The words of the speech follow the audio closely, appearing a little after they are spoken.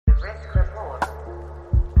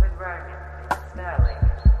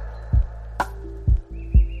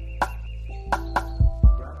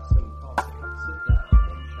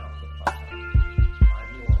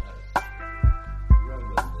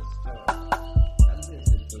This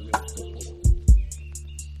is the Risk Report.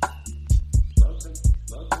 Welcome to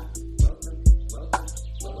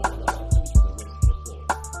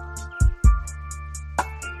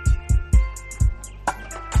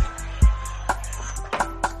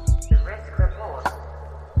the Risk Report.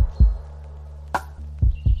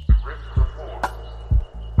 The Risk Report.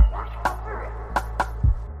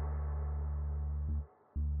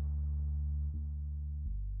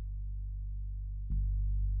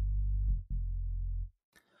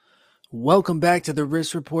 Welcome back to the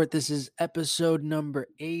Risk Report. This is episode number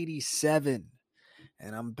 87,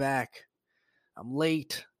 and I'm back. I'm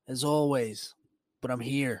late, as always, but I'm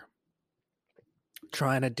here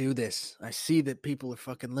trying to do this. I see that people are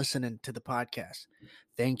fucking listening to the podcast.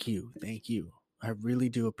 Thank you. I really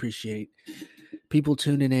do appreciate people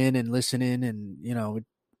tuning in and listening, and, you know,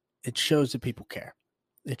 it shows that people care.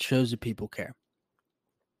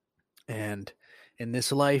 And in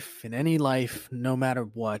this life, in any life, no matter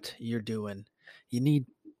what you're doing, you need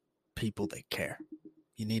people that care.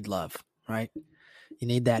 You need love, right? You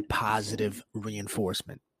need that positive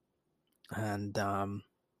reinforcement. And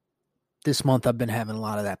this month I've been having a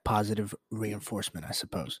lot of that positive reinforcement, I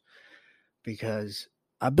suppose, because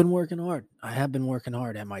I've been working hard. I have been working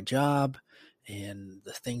hard at my job and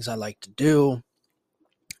the things I like to do.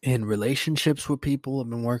 In relationships with people, I've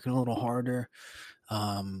been working a little harder.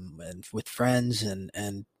 And with friends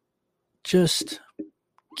and just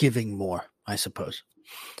giving more, I suppose.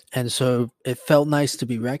 And so it felt nice to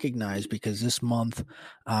be recognized because this month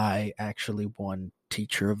I actually won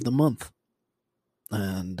Teacher of the Month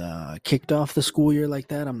and kicked off the school year like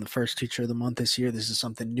that. I'm the first Teacher of the Month this year. This is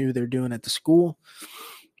something new they're doing at the school.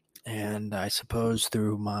 And I suppose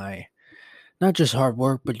through my not just hard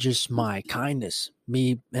work, but just my kindness,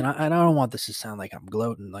 and I don't want this to sound like I'm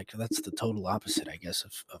gloating, like that's the total opposite, I guess,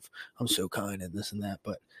 of I'm so kind and this and that,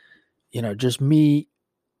 but, you know, just me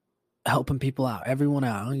helping people out, everyone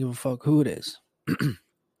out. I don't give a fuck who it is.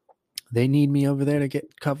 They need me over there to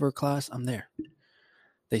cover a class, I'm there.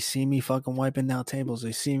 They see me fucking wiping down tables.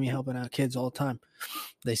 They see me helping out kids all the time.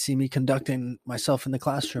 They see me conducting myself in the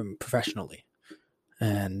classroom professionally.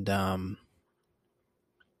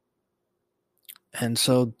 And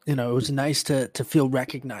so, you know, it was nice to feel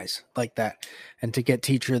recognized like that and to get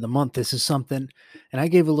Teacher of the Month. This is something, and I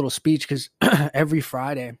gave a little speech because every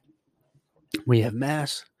Friday we have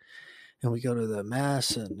Mass and we go to the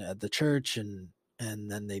Mass and at the church and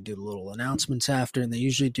then they do little announcements after, and they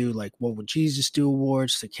usually do like, what would Jesus do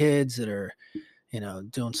awards to kids that are, you know,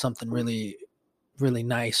 doing something really, really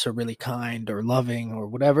nice or really kind or loving or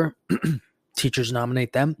whatever. Teachers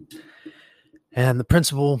nominate them. And the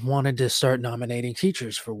principal wanted to start nominating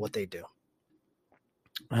teachers for what they do.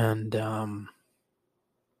 And,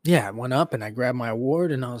 I went up and I grabbed my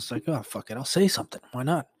award and I was like, oh, fuck it, I'll say something. Why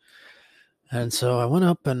not? And so I went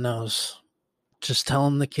up and I was just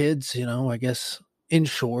telling the kids, you know, I guess in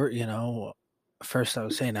short, you know, first I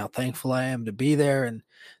was saying how thankful I am to be there and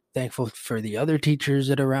thankful for the other teachers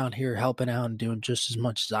that are around here helping out and doing just as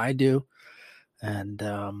much as I do. And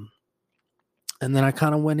then I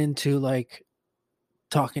kind of went into like,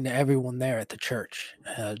 talking to everyone there at the church,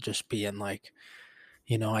 just being like,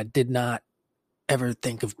 you know, I did not ever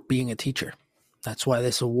think of being a teacher. That's why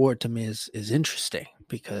this award to me is interesting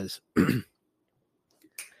because what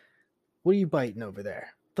are you biting over there?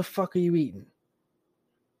 What the fuck are you eating?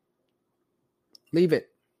 Leave it.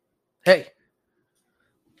 Hey.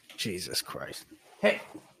 Jesus Christ. Hey.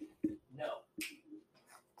 No.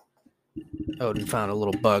 Odin found a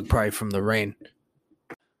little bug probably from the rain.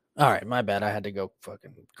 All right, my bad. I had to go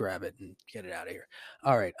fucking grab it and get it out of here.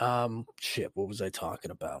 All right, shit, what was I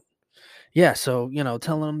talking about? Yeah, so, you know,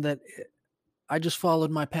 telling them that I just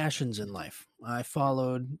followed my passions in life. I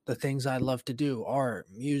followed the things I love to do, art,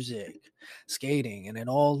 music, skating, and it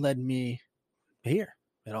all led me here.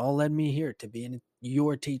 It all led me here to being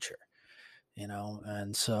your teacher, you know,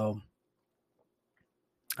 and so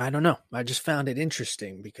I don't know. I just found it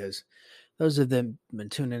interesting because those of them been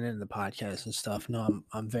tuning in the podcast and stuff know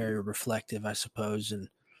I'm very reflective, I suppose, and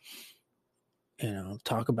you know,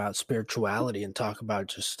 talk about spirituality and talk about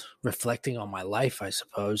just reflecting on my life, I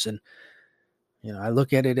suppose. And you know, I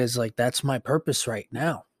look at it as like that's my purpose right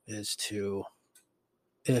now is to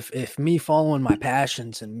if me following my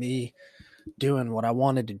passions and me doing what I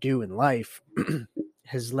wanted to do in life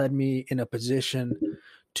has led me in a position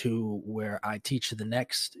to where I teach the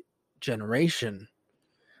next generation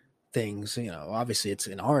things, you know, obviously it's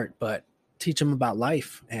in art, but teach them about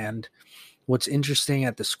life. And what's interesting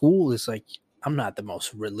at the school is like, I'm not the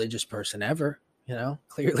most religious person ever, you know,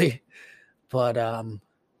 clearly, but I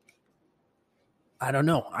don't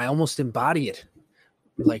know. I almost embody it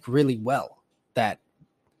like really well. that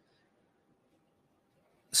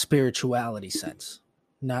spirituality sense,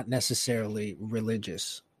 not necessarily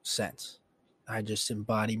religious sense. I just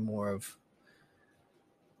embody more of,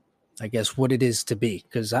 I guess, what it is to be,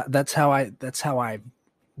 because that's how I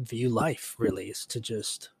view life. Really, is to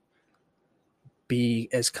just be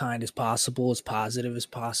as kind as possible, as positive as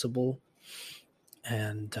possible,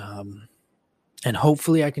 and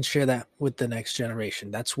hopefully I can share that with the next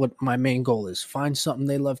generation. That's what my main goal is: find something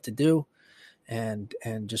they love to do, and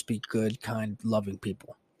just be good, kind, loving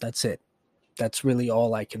people. That's it. That's really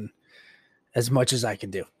all I can, as much as I can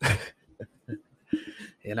do.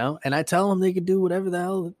 And I tell them they can do whatever the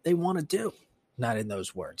hell they want to do. Not in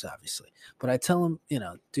those words, obviously, but I tell them,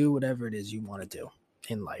 do whatever it is you want to do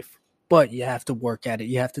in life. But you have to work at it.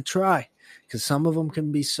 You have to try, because some of them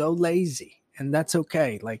can be so lazy, and that's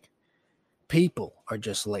okay. Like, people are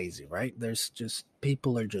just lazy, right?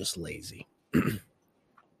 People are just lazy.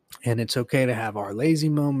 And it's okay to have our lazy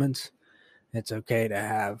moments. It's okay to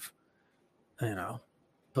have,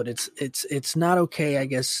 but it's not okay, I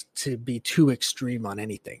guess, to be too extreme on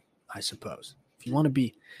anything, I suppose. If you want to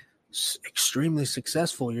be extremely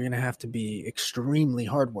successful, you're going to have to be extremely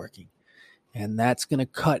hardworking. And that's going to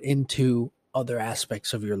cut into other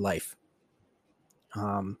aspects of your life.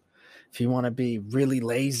 If you want to be really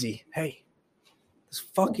lazy, hey, this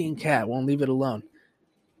fucking cat won't leave it alone.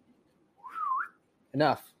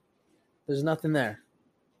 Enough. There's nothing there.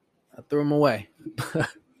 I threw him away.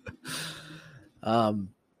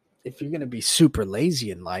 If you're going to be super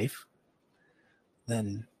lazy in life,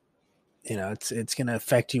 then, it's going to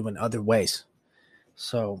affect you in other ways.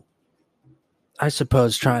 So I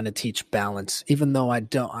suppose trying to teach balance, even though I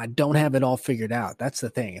don't have it all figured out. That's the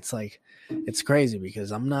thing. It's like, it's crazy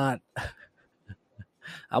because I'm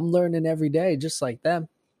learning every day just like them,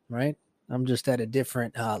 right? I'm just at a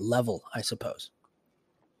different level, I suppose.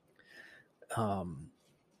 I'm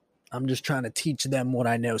just trying to teach them what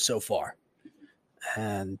I know so far,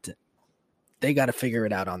 and they got to figure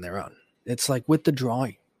it out on their own. It's like with the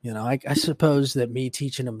drawing, I suppose that me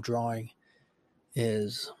teaching them drawing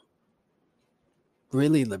is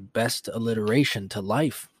really the best alliteration to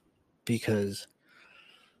life, because,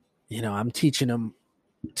 I'm teaching them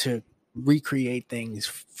to recreate things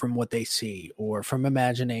from what they see, or from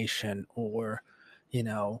imagination, or,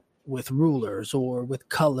 with rulers, or with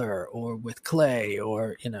color, or with clay,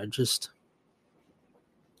 or, just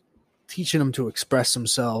teaching them to express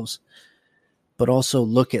themselves, but also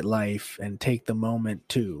look at life and take the moment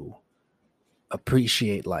to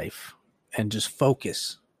appreciate life and just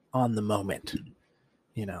focus on the moment.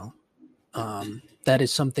 That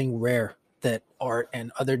is something rare that art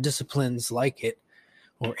and other disciplines like it,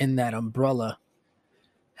 or in that umbrella,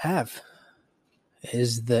 have,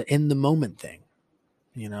 is the in the moment thing.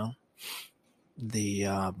 The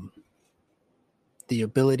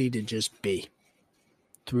ability to just be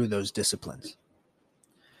through those disciplines.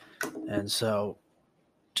 And so,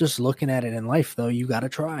 just looking at it in life, though, you got to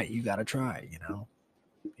try. You're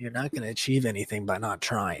not going to achieve anything by not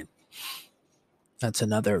trying. That's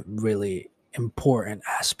another really important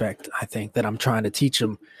aspect, I think, that I'm trying to teach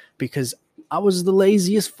them, because I was the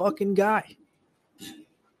laziest fucking guy.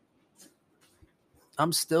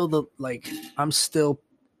 I'm still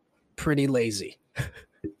pretty lazy.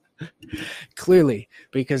 Clearly,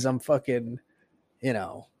 because I'm fucking,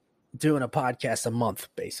 doing a podcast a month,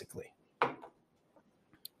 basically.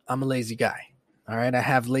 I'm a lazy guy. All right. I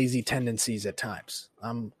have lazy tendencies at times.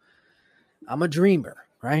 I'm a dreamer,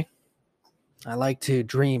 right? I like to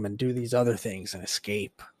dream and do these other things and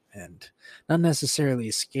escape, and not necessarily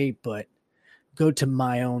escape, but go to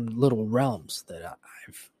my own little realms that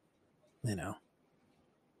I've,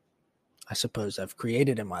 I suppose I've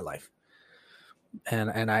created in my life.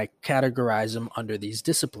 And I categorize them under these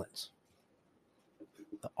disciplines: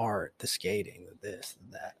 the art, the skating, the this,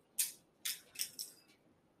 the that.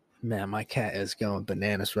 Man, my cat is going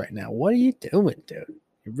bananas right now. What are you doing, dude?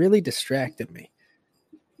 You really distracted me.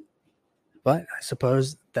 But I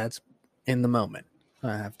suppose that's in the moment.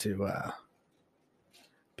 I have to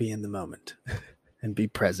be in the moment and be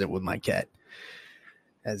present with my cat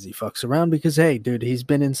as he fucks around, because, hey, dude, he's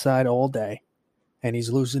been inside all day and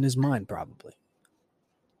he's losing his mind probably.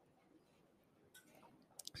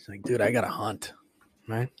 It's like, dude, I got to hunt,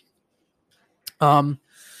 right?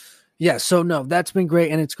 Yeah, so no, that's been great,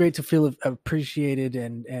 and it's great to feel appreciated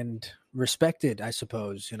and respected, I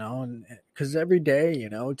suppose, and because every day,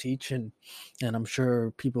 teach, and I'm sure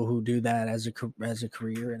people who do that as a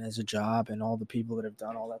career and as a job, and all the people that have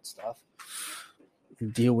done all that stuff,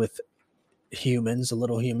 deal with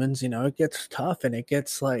little humans, it gets tough, and it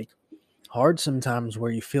gets like hard sometimes,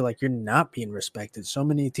 where you feel like you're not being respected. So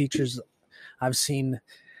many teachers I've seen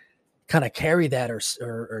kind of carry that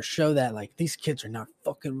or show that like these kids are not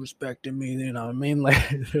fucking respecting me, you know what I mean? Like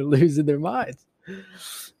they're losing their minds.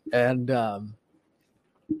 And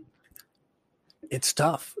it's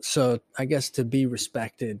tough. So I guess to be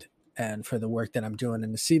respected and for the work that I'm doing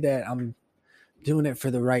and to see that I'm doing it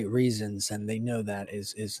for the right reasons and they know that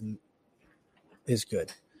is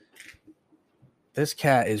good. This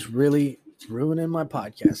cat is really ruining my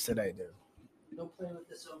podcast today, dude. Don't play with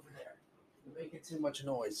this over there. You're making too much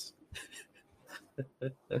noise.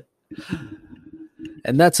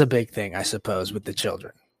 And that's a big thing, I suppose, with the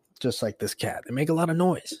children. Just like this cat. They make a lot of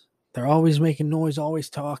noise. They're always making noise, always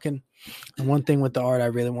talking. And one thing with the art I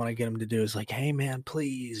really want to get them to do is like, hey, man,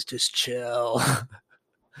 please just chill.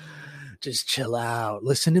 Just chill out.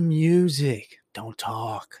 Listen to music. Don't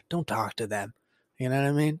talk. Don't talk to them. You know what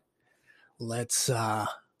I mean? Let's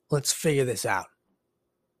figure this out.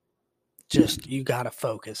 Just, you got to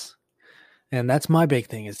focus. And that's my big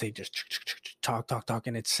thing is they just talk.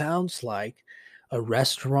 And it sounds like a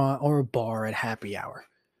restaurant or a bar at happy hour.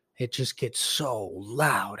 It just gets so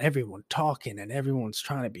loud. Everyone talking and everyone's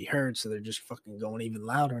trying to be heard. So they're just fucking going even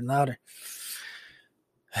louder and louder.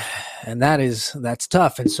 And that's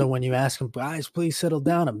tough. And so when you ask them, guys, please settle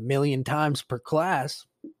down 1 million times per class.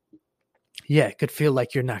 Yeah, it could feel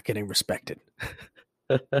like you're not getting respected.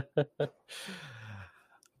 But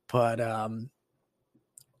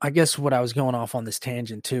I guess what I was going off on this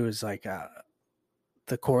tangent too is like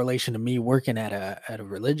the correlation to me working at a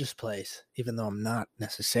religious place, even though I'm not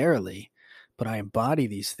necessarily, but I embody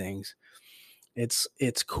these things. It's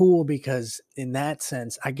cool because in that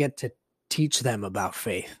sense, I get to teach them about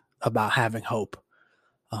faith, about having hope,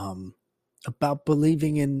 about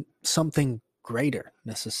believing in something greater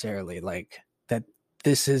necessarily, like that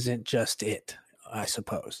this isn't just it, I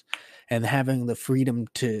suppose, and having the freedom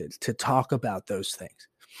to talk about those things.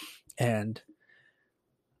 And,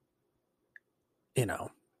 you know,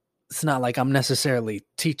 it's not like I'm necessarily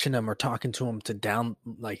teaching them or talking to them to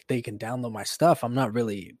like they can download my stuff. I'm not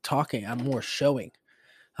really talking. I'm more showing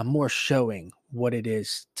what it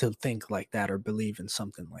is to think like that or believe in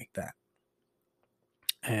something like that.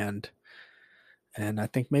 And I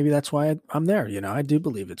think maybe that's why I'm there. You know, I do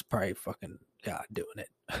believe it's probably fucking God doing it.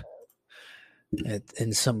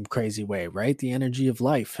 In some crazy way, right? The energy of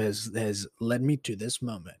life has led me to this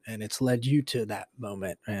moment, and it's led you to that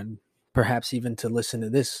moment, and perhaps even to listen to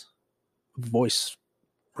this voice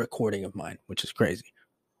recording of mine, which is crazy.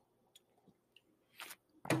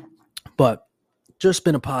 But just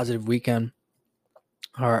been a positive weekend,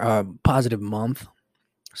 or a positive month,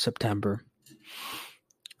 September.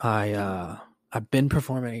 I've been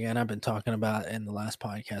performing again. I've been talking about in the last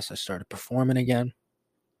podcast. I started performing again.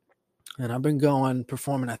 And I've been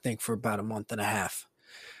performing, I think, for about a month and a half.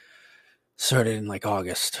 Started in like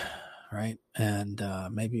August, right? And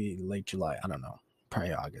maybe late July. I don't know.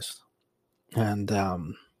 Probably August. And I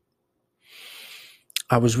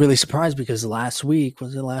was really surprised because last week or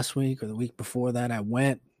the week before that, I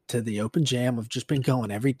went to the open jam. I've just been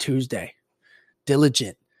going every Tuesday.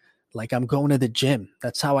 Diligent. Like I'm going to the gym.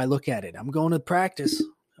 That's how I look at it. I'm going to practice.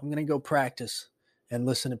 I'm going to go practice and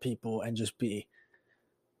listen to people and just be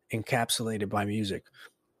encapsulated by music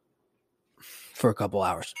for a couple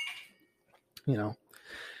hours. You know,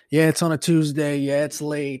 yeah, it's on a Tuesday. Yeah, it's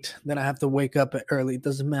late. Then I have to wake up early. It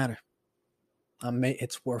doesn't matter.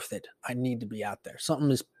 It's worth it. I need to be out there.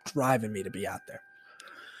 Something is driving me to be out there.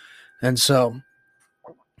 And so,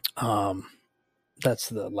 that's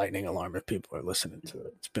the lightning alarm if people are listening to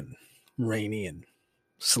it. It's been rainy and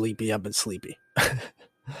sleepy. I've been sleepy.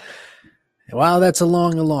 Wow, that's a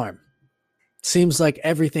long alarm. Seems like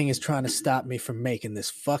everything is trying to stop me from making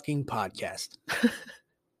this fucking podcast.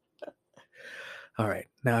 All right,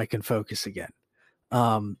 now I can focus again.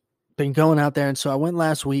 Been going out there, and so I went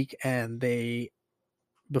last week, and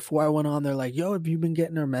before I went on, they're like, yo, have you been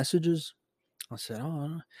getting our messages? I said,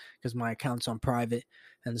 oh, because my account's on private.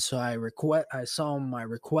 And so I saw my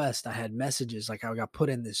request, I had messages, like I got put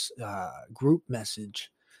in this group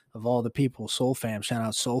message of all the people, Soul Fam, shout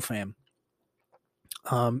out Soul Fam.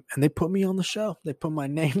 And they put me on the show. They put my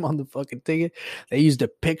name on the fucking ticket. They used a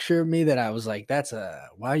picture of me that I was like,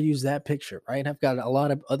 why use that picture, right? I've got a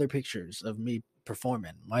lot of other pictures of me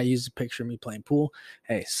performing. Why use a picture of me playing pool?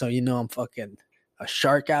 Hey, so you know I'm fucking a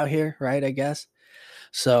shark out here, right? I guess.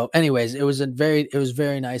 So anyways, it was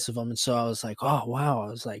very nice of them. And so I was like, oh, wow. I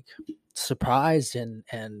was like surprised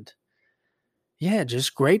and yeah,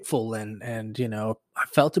 just grateful. And, you know, I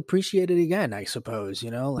felt appreciated again, I suppose,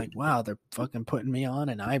 you know, like, wow, they're fucking putting me on.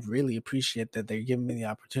 And I really appreciate that they're giving me the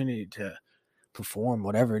opportunity to perform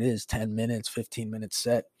whatever it is, 10 minutes, 15 minutes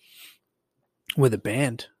set with a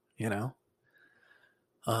band, you know,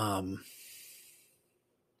 I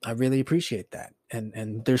really appreciate that.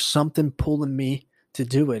 And there's something pulling me to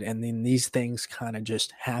do it. And then these things kind of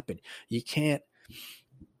just happen. You can't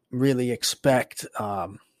really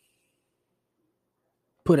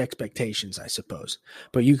put expectations, I suppose,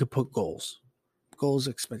 but you could put goals. Goals,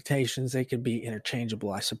 expectations, they could be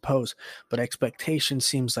interchangeable, I suppose, but expectation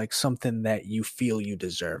seems like something that you feel you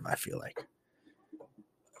deserve, I feel like.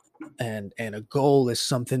 And a goal is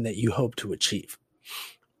something that you hope to achieve.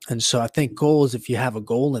 And so I think goals, if you have a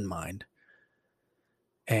goal in mind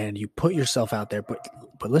and you put yourself out there, but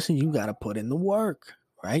listen, you got to put in the work,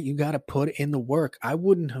 right? You got to put in the work. I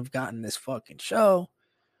wouldn't have gotten this fucking show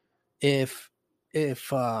if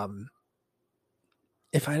I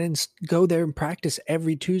didn't go there and practice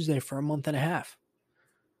every Tuesday for a month and a half,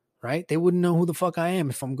 right? They wouldn't know who the fuck I am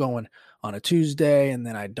if I'm going on a Tuesday and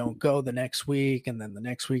then I don't go the next week. And then the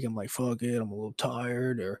next week I'm like, fuck it, I'm a little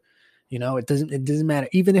tired, or, it doesn't matter.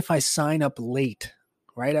 Even if I sign up late,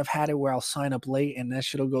 right? I've had it where I'll sign up late and that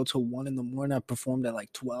shit'll go till 1 a.m. I performed at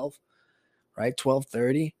like 12, right?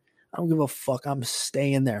 12:30. I don't give a fuck. I'm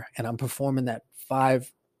staying there and I'm performing that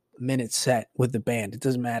 5-minute set with the band. It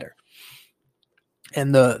doesn't matter.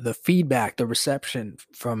 And the feedback, the reception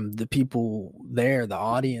from the people there, the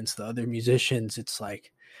audience, the other musicians, it's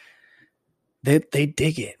like they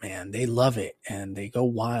dig it, man. They love it and they go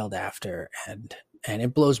wild after. And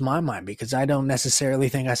it blows my mind because I don't necessarily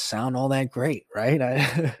think I sound all that great, right?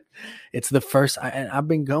 It's the first, I've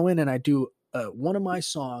been going and I do one of my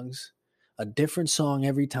songs, a different song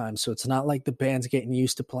every time. So it's not like the band's getting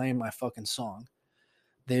used to playing my fucking song.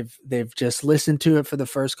 They've just listened to it for the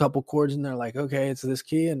first couple chords and they're like, okay, it's this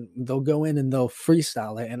key, and they'll go in and they'll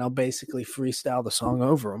freestyle it, and I'll basically freestyle the song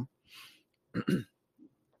over them.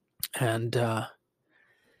 And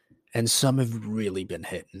some have really been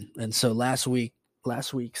hitting. And so last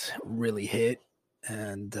week's really hit,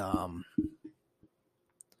 and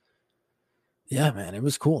yeah, man, it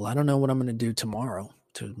was cool. I don't know what I'm gonna do tomorrow.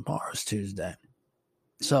 Tomorrow's Tuesday.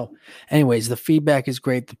 So, anyways, the feedback is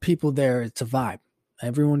great. The people there, it's a vibe.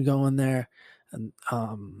 Everyone going there, and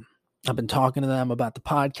I've been talking to them about the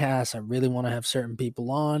podcast. I really want to have certain people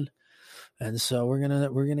on, and so we're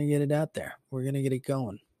gonna get it out there. We're gonna get it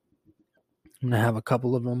going. I'm gonna have a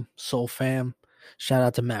couple of them. Soul Fam, shout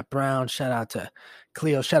out to Matt Brown, shout out to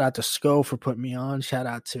Cleo, shout out to Sco for putting me on, shout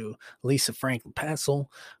out to Lisa Franklin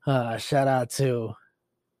Passel, shout out to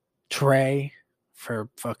Trey for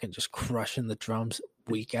fucking just crushing the drums.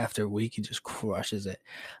 Week after week, he just crushes it.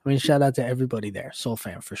 I mean, shout out to everybody there. Soul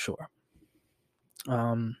Fam for sure.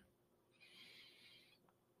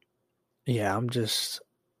 Yeah, I'm just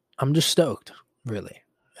stoked, really.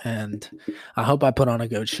 And I hope I put on a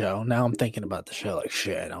good show. Now I'm thinking about the show like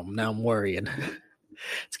shit. Now I'm worrying.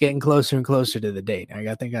 It's getting closer and closer to the date. I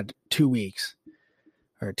think I got 2 weeks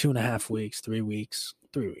or 2.5 weeks, 3 weeks,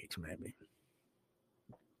 3 weeks maybe.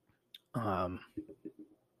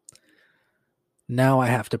 Now I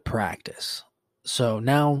have to practice. So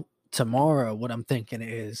now tomorrow, what I'm thinking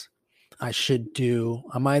is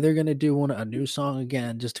I'm either going to do a new song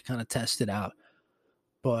again just to kind of test it out,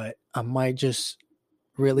 but I might just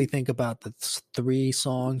really think about the 3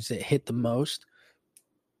 songs that hit the most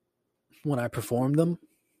when I perform them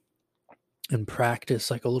and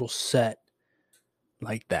practice like a little set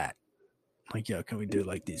like that. Like, yo, can we do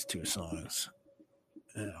like these 2 songs?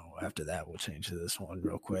 After that, we'll change to this one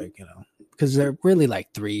real quick, because they're really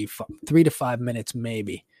like 3 to 5 minutes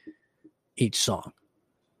maybe each song.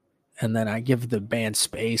 And then I give the band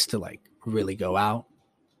space to like really go out.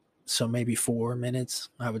 So maybe 4 minutes,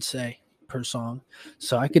 I would say, per song.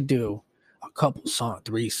 So I could do a couple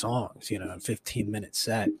 3 songs, a 15-minute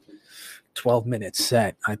set, 12-minute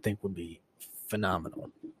set, I think would be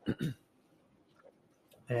phenomenal.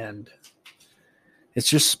 And it's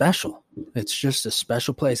just special. It's just a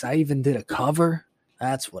special place. I even did a cover.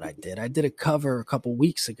 That's what I did. I did a cover a couple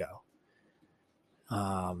weeks ago.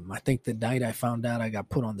 I think the night I found out I got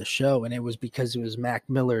put on the show, and it was because it was Mac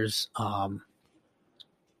Miller's,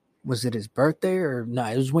 was it his birthday or no?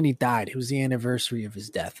 It was when he died. It was the anniversary of his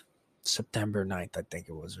death, September 9th, I think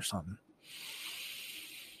it was, or something.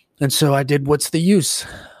 And so I did What's the Use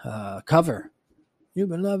cover. You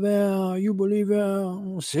been loving, you believe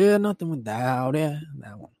it, say nothing without it.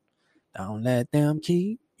 That one. Don't let them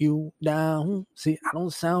keep you down. See, I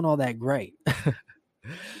don't sound all that great.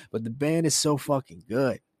 But the band is so fucking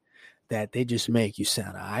good that they just make you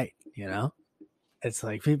sound all right, It's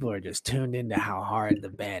like people are just tuned into how hard the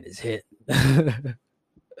band is hit.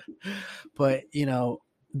 But,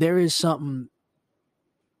 there's something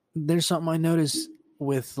I noticed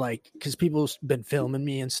with, like, because people's been filming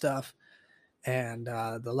me and stuff, And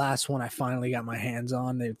the last one I finally got my hands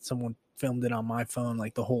on, someone filmed it on my phone,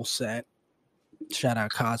 like the whole set. Shout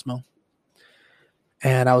out Cosmo.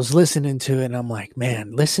 And I was listening to it, and I'm like,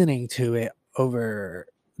 man, listening to it over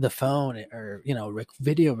the phone or,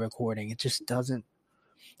 video recording, it just doesn't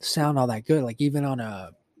sound all that good. Like, even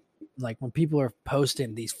on like when people are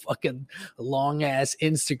posting these fucking long ass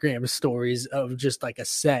Instagram stories of just like a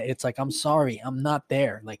set, it's like, I'm sorry, I'm not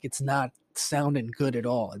there. Like, it's not sounding good at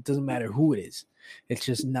all. It doesn't matter who it is. It's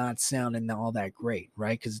just not sounding all that great,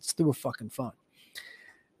 right? Because it's through a fucking phone.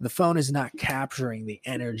 The phone is not capturing the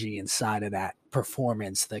energy inside of that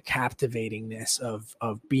performance, the captivatingness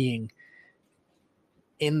of being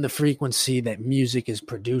in the frequency that music is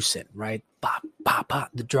producing, right? Bop, bop, bop.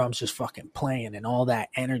 The drums just fucking playing and all that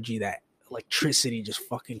energy, that electricity just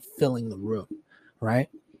fucking filling the room, right?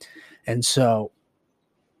 And so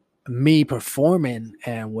me performing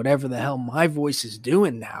and whatever the hell my voice is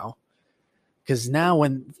doing now, because now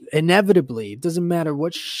when inevitably, it doesn't matter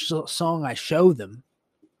what song I show them,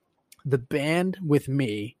 the band with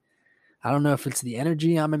me, I don't know if it's the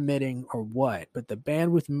energy I'm emitting or what, but the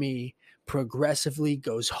band with me progressively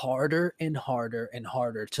goes harder and harder and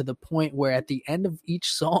harder, to the point where at the end of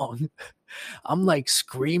each song, I'm like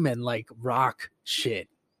screaming like rock shit,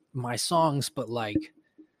 my songs, but like,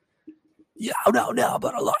 yeah, no,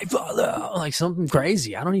 but a life, like something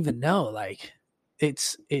crazy. I don't even know. Like,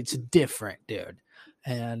 it's different, dude.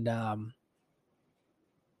 And I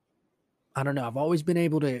don't know. I've always been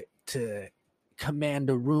able to command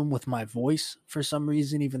a room with my voice for some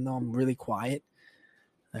reason, even though I'm really quiet.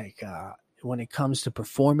 Like, when it comes to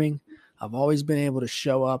performing, I've always been able to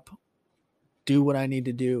show up, do what I need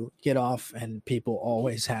to do, get off, and people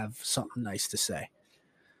always have something nice to say.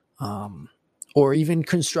 Or even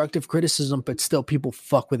constructive criticism, but still people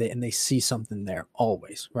fuck with it and they see something there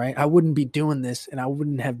always, right? I wouldn't be doing this, and I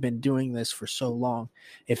wouldn't have been doing this for so long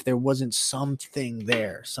if there wasn't something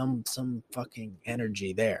there, some fucking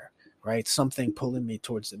energy there, right? Something pulling me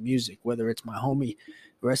towards the music, whether it's my homie,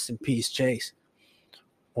 rest in peace, Chase,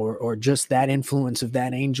 or just that influence of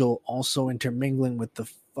that angel also intermingling with the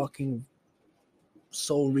fucking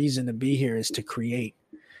sole reason to be here is to create,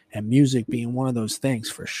 and music being one of those things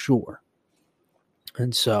for sure.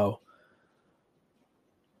 And so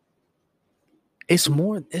it's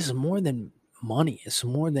more than money. It's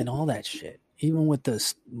more than all that shit. Even with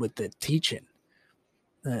the teaching,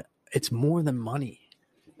 it's more than money.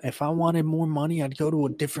 If I wanted more money, I'd go to a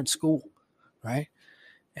different school, right?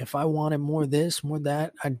 If I wanted more this, more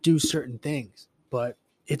that, I'd do certain things. But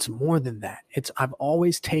it's more than that. I've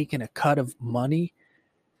always taken a cut of money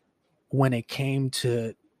when it came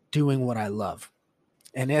to doing what I love.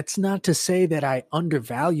 And it's not to say that I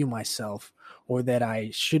undervalue myself or that I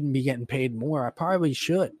shouldn't be getting paid more. I probably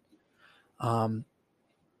should.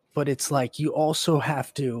 But it's like you also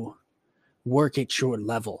have to work at your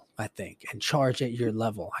level, I think, and charge at your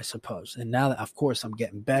level, I suppose. And now that, of course, I'm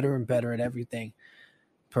getting better and better at everything,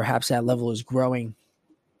 perhaps that level is growing,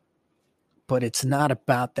 but it's not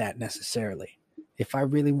about that necessarily. If I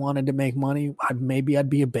really wanted to make money, maybe I'd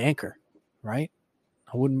be a banker, right?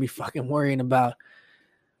 I wouldn't be fucking worrying about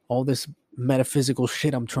all this metaphysical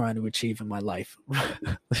shit I'm trying to achieve in my life.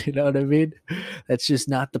 You know what I mean? That's just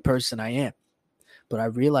not the person I am. But I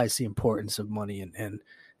realize the importance of money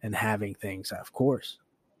and having things, of course.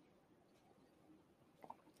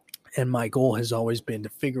 And my goal has always been to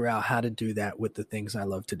figure out how to do that with the things I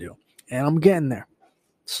love to do. And I'm getting there.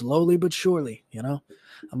 Slowly but surely, I'm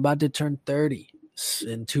about to turn 30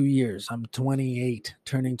 in 2 years. I'm 28,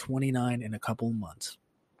 turning 29 in a couple of months.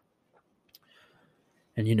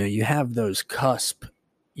 And, you have those cusp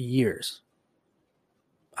years.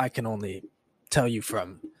 I can only tell you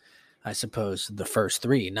from, I suppose, the first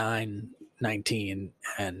three, 9, 19,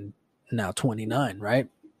 and now 29, right?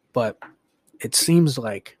 But it seems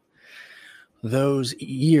like those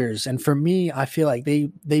years, and for me, I feel like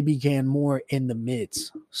they began more in the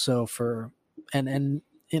mids. So and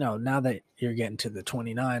now that you're getting to the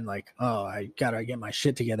 29, like, oh, I gotta get my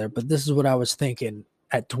shit together. But this is what I was thinking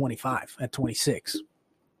at 25, at 26.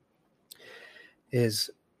 Is,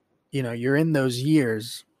 you're in those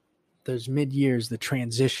years, those mid years, the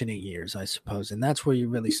transitioning years, I suppose. And that's where you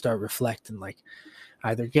really start reflecting, like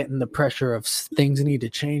either getting the pressure of things need to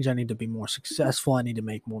change. I need to be more successful. I need to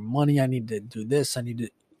make more money. I need to do this. I need to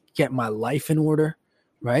get my life in order.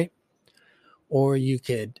 Right. Or you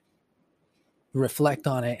could reflect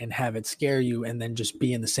on it and have it scare you and then just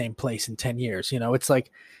be in the same place in 10 years. It's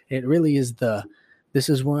like, it really is this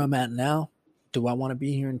is where I'm at now. Do I want to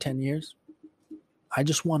be here in 10 years? I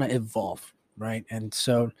just want to evolve, right? And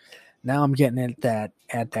so now I'm getting at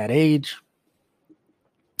that age,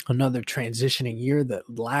 another transitioning year, the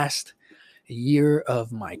last year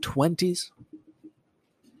of my 20s.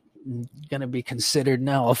 Gonna be considered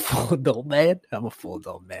now a full adult man. I'm a full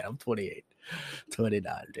adult man. I'm 28,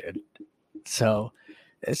 29, dude. So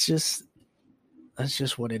it's just that's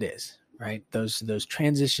just what it is, right? Those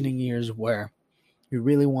transitioning years where you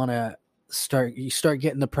really want to start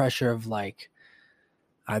getting the pressure of like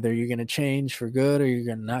either you're gonna change for good or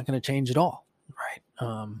you're not gonna change at all, right?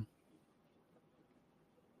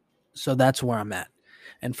 So that's where I'm at.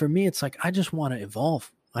 And for me, it's like I just want to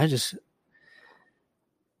evolve. I just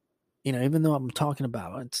even though I'm talking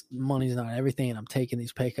about it's money's not everything and I'm taking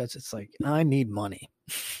these pay cuts, it's like I need money.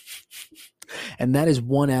 And that is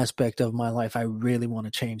one aspect of my life I really want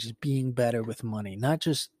to change is being better with money, not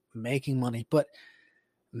just making money, but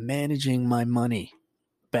managing my money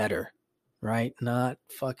better, right? Not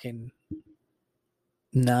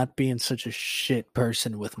being such a shit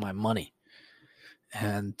person with my money.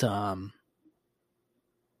 And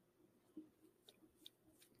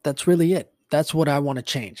that's really it. That's what I want to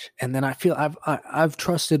change. And then I feel I've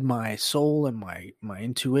trusted my soul and my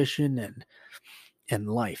intuition and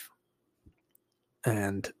life.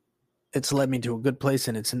 And it's led me to a good place.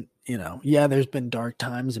 And it's, there's been dark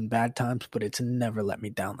times and bad times, but it's never let me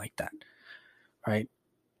down like that. Right.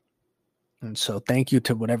 And so thank you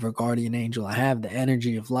to whatever guardian angel I have, the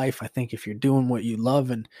energy of life. I think if you're doing what you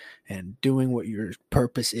love and doing what your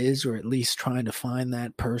purpose is, or at least trying to find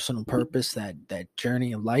that personal purpose, that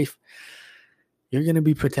journey of life, you're going to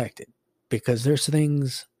be protected because there's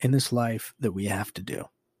things in this life that we have to do.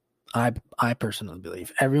 I personally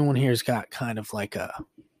believe everyone here's got kind of like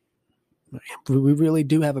we really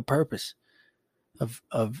do have a purpose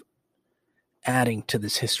of adding to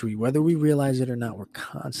this history, whether we realize it or not. We're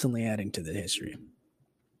constantly adding to the history.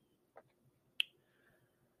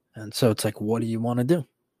 And so it's like, what do you want to do?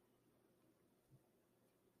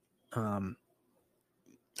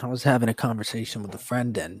 I was having a conversation with a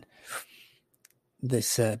friend and they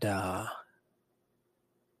said,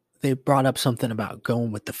 they brought up something about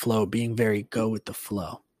going with the flow, being very go with the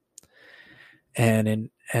flow.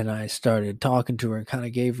 And I started talking to her and kind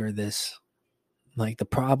of gave her this, like the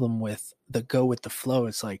problem with the go with the flow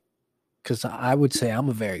is like, because I would say I'm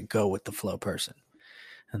a very go with the flow person.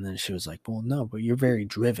 And then she was like, well, no, but you're very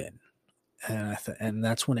driven. And and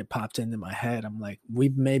that's when it popped into my head. I'm like,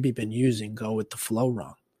 we've maybe been using go with the flow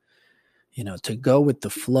wrong. To go with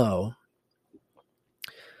the flow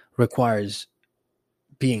requires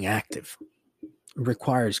being active,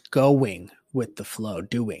 requires going with the flow,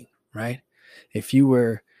 doing, right? If you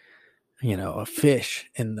were, a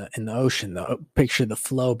fish in the ocean, picture the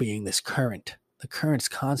flow being this current. The current's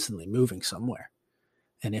constantly moving somewhere.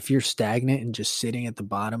 And if you're stagnant and just sitting at the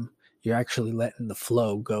bottom, you're actually letting the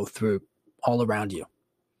flow go through all around you.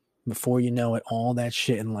 Before you know it, all that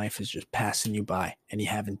shit in life is just passing you by and you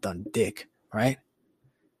haven't done dick, right?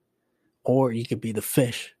 Or you could be the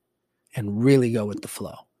fish and really go with the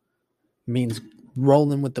flow. It means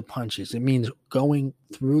rolling with the punches. It means going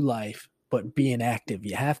through life, but being active.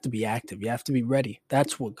 You have to be active. You have to be ready.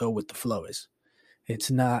 That's what go with the flow is.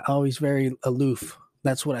 It's not always very aloof.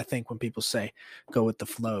 That's what I think when people say go with the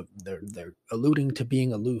flow. They're alluding to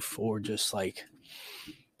being aloof or just like,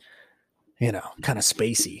 kind of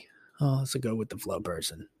spacey. Oh, it's a go with the flow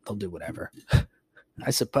person. They'll do whatever,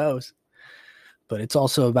 I suppose. But it's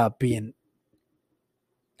also about being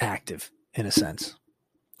active in a sense.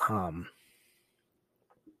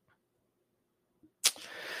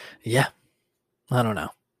 Yeah, I don't know.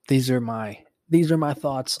 These are my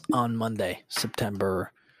thoughts on Monday,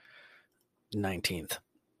 September 19th.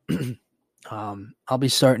 I'll be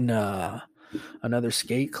starting another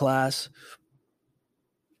skate class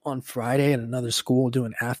on Friday at another school,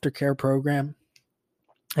 doing aftercare program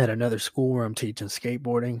at another school where I'm teaching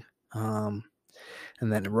skateboarding. And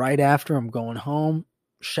then right after, I'm going home,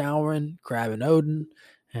 showering, grabbing Odin,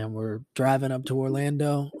 and we're driving up to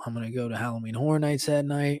Orlando. I'm going to go to Halloween Horror Nights that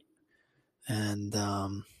night. And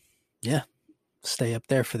stay up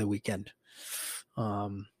there for the weekend.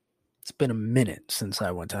 It's been a minute since I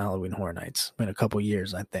went to Halloween Horror Nights. It's been a couple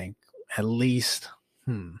years, I think. At least,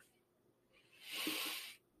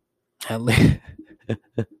 at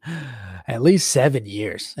least 7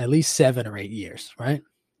 years. At least 7 or 8 years, right?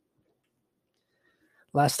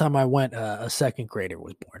 Last time I went, a second grader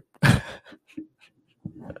was born.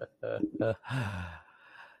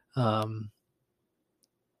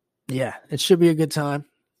 Yeah, it should be a good time.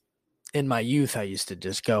 In my youth, I used to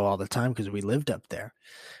just go all the time because we lived up there.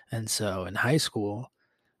 And so in high school,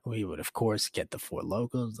 we would, of course, get the Four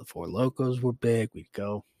Locos. The Four Locos were big. We'd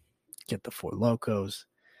go get the Four Locos,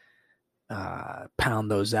 pound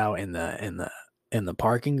those out in the in the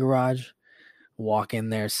parking garage, walk in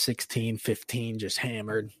there 16, 15, just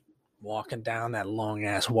hammered, walking down that long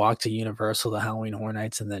ass walk to Universal, the Halloween Horror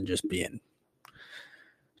Nights, and then just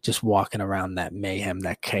walking around that mayhem,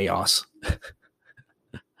 that chaos.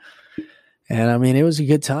 And I mean, it was a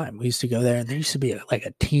good time. We used to go there, and there used to be like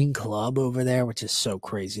a teen club over there, which is so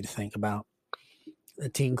crazy to think about. The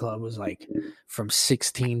teen club was like from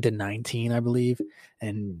 16 to 19, I believe.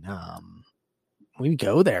 And we'd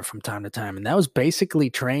go there from time to time. And that was basically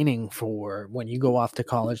training for when you go off to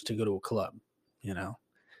college to go to a club, you know.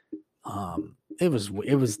 It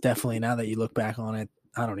was definitely, now that you look back on it,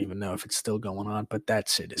 I don't even know if it's still going on, but that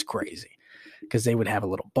shit is crazy. Because they would have a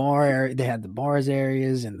little bar area. They had the bars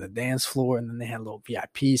areas and the dance floor, and then they had little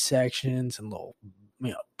VIP sections and little,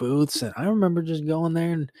 you know, booths. And I remember just going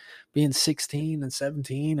there and being 16 and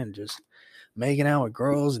 17 and just making out with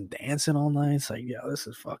girls and dancing all night. It's like, yo, this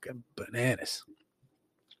is fucking bananas.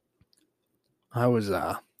 I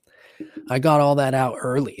got all that out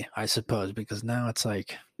early, I suppose, because now it's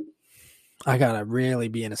like I gotta really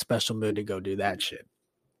be in a special mood to go do that shit.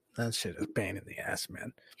 That shit is a pain in the ass,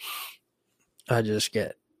 man. I'd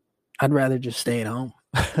rather just stay at home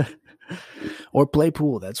or play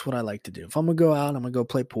pool. That's what I like to do. If I'm going to go out, I'm going to go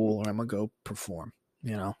play pool, or I'm going to go perform,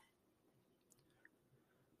 you know.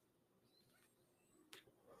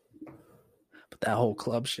 But that whole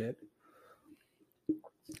club shit,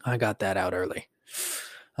 I got that out early.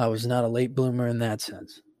 I was not a late bloomer in that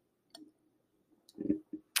sense.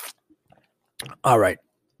 All right.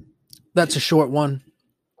 That's a short one.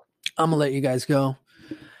 I'm going to let you guys go.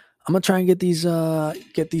 I'm going to try and get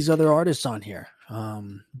these other artists on here.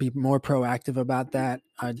 Be more proactive about that.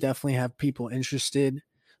 I definitely have people interested.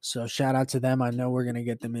 So shout out to them. I know we're going to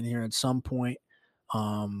get them in here at some point.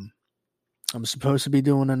 I'm supposed to be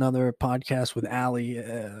doing another podcast with Allie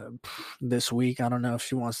this week. I don't know if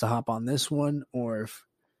she wants to hop on this one or if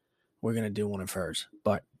we're going to do one of hers.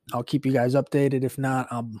 But I'll keep you guys updated. If not,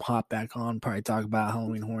 I'll hop back on, probably talk about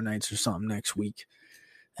Halloween Horror Nights or something next week.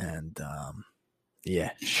 And,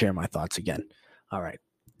 yeah, share my thoughts again. All right.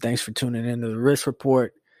 Thanks for tuning into the Risk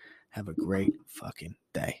Report. Have a great fucking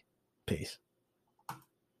day. Peace.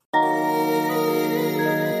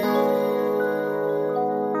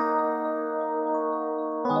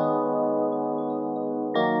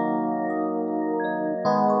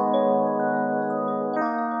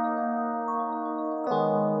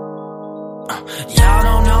 Y'all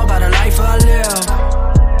don't know about the life I live.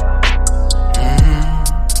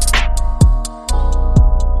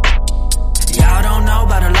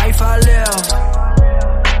 I live.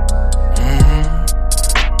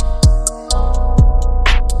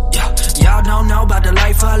 Yeah, y'all don't know about the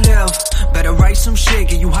life I live. Better write some shit,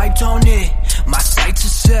 get you hyped on it. My sights are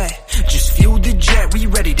set, just fueled the jet, we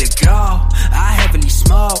ready to go. I heavily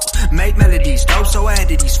smoke, make melodies dope, so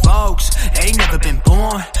ahead of these folks. Ain't never been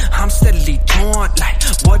born, I'm steadily torn. Like,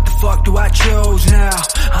 what the fuck do I choose now?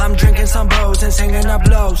 I'm drinking some bows and singing up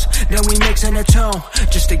blows. Then we mixing a tune,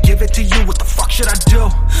 just to give it to you. What the fuck should I do?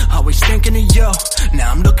 Always thinking of you.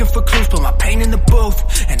 Now I'm looking for clues, put my pain in the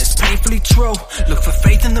booth, and it's painfully true. Look for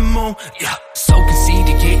faith in the moon, yeah. So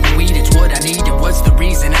conceited, getting weed, it's what I need. It was the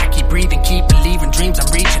reason I keep breathing, keep believing. Dreams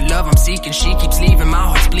I'm reaching, love I'm seeking. She keeps leaving, my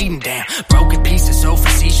heart's bleeding down. Broken pieces, so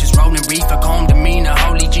facetious. Rolling reefer, calm demeanor.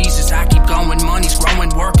 Holy Jesus, I keep going. Money's growing,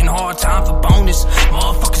 working hard, time for bonus.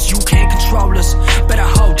 Motherfuckers, you can't control us. Better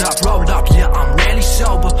hold up, roll up, yeah, I'm rarely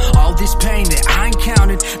sober. All this pain that I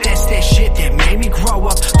encountered, that's that shit that made me grow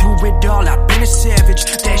up. Through it all, I've been a savage.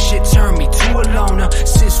 That shit turned me to a loner.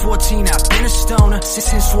 Since 14, I've been a stoner.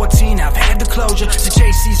 Since 14, I've had the closure to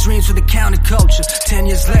chase these dreams for the counterculture. 10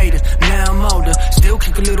 years later, now I'm older. Still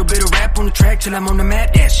kick a little bit of rap on the track till I'm on the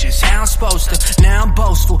mat. That's just how I'm supposed to. Now I'm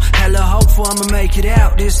boastful, hella hopeful I'ma make it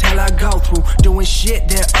out. This hell I go through, doing shit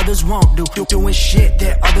that others won't do. Doing shit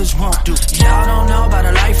that others won't do. Y'all don't know about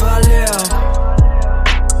the life I live.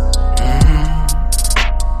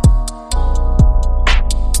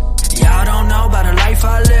 Y'all don't know about the life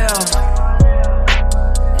I live.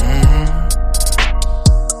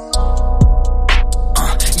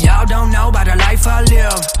 Y'all don't know about the life I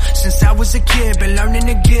live. Since I was a kid, been learning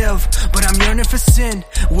to give, but I'm yearning for sin.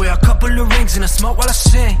 Wear a couple of rings and I smoke while I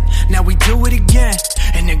sing. Now we do it again,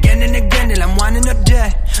 and again till I'm winding up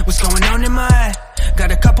dead. What's going on in my head?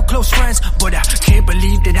 Got a couple close friends, but I can't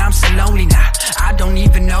believe that I'm so lonely now. I don't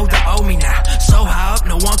even know they owe me now. So high up,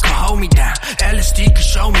 no one can hold me down. LSD can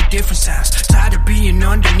show me different sounds. Tired of being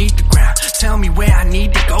underneath the ground. Tell me where I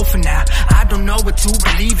need to go for now. I don't know what to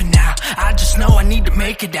believe in now. I just know I need to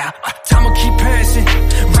make it out. Time will keep passing,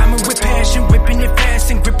 rhyming with passion, whipping it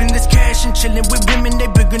fast and gripping this cash and chilling with women, they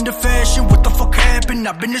big into fashion. What the fuck happened?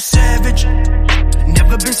 I've been a savage.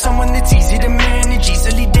 Never been someone that's easy to manage,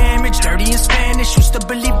 easily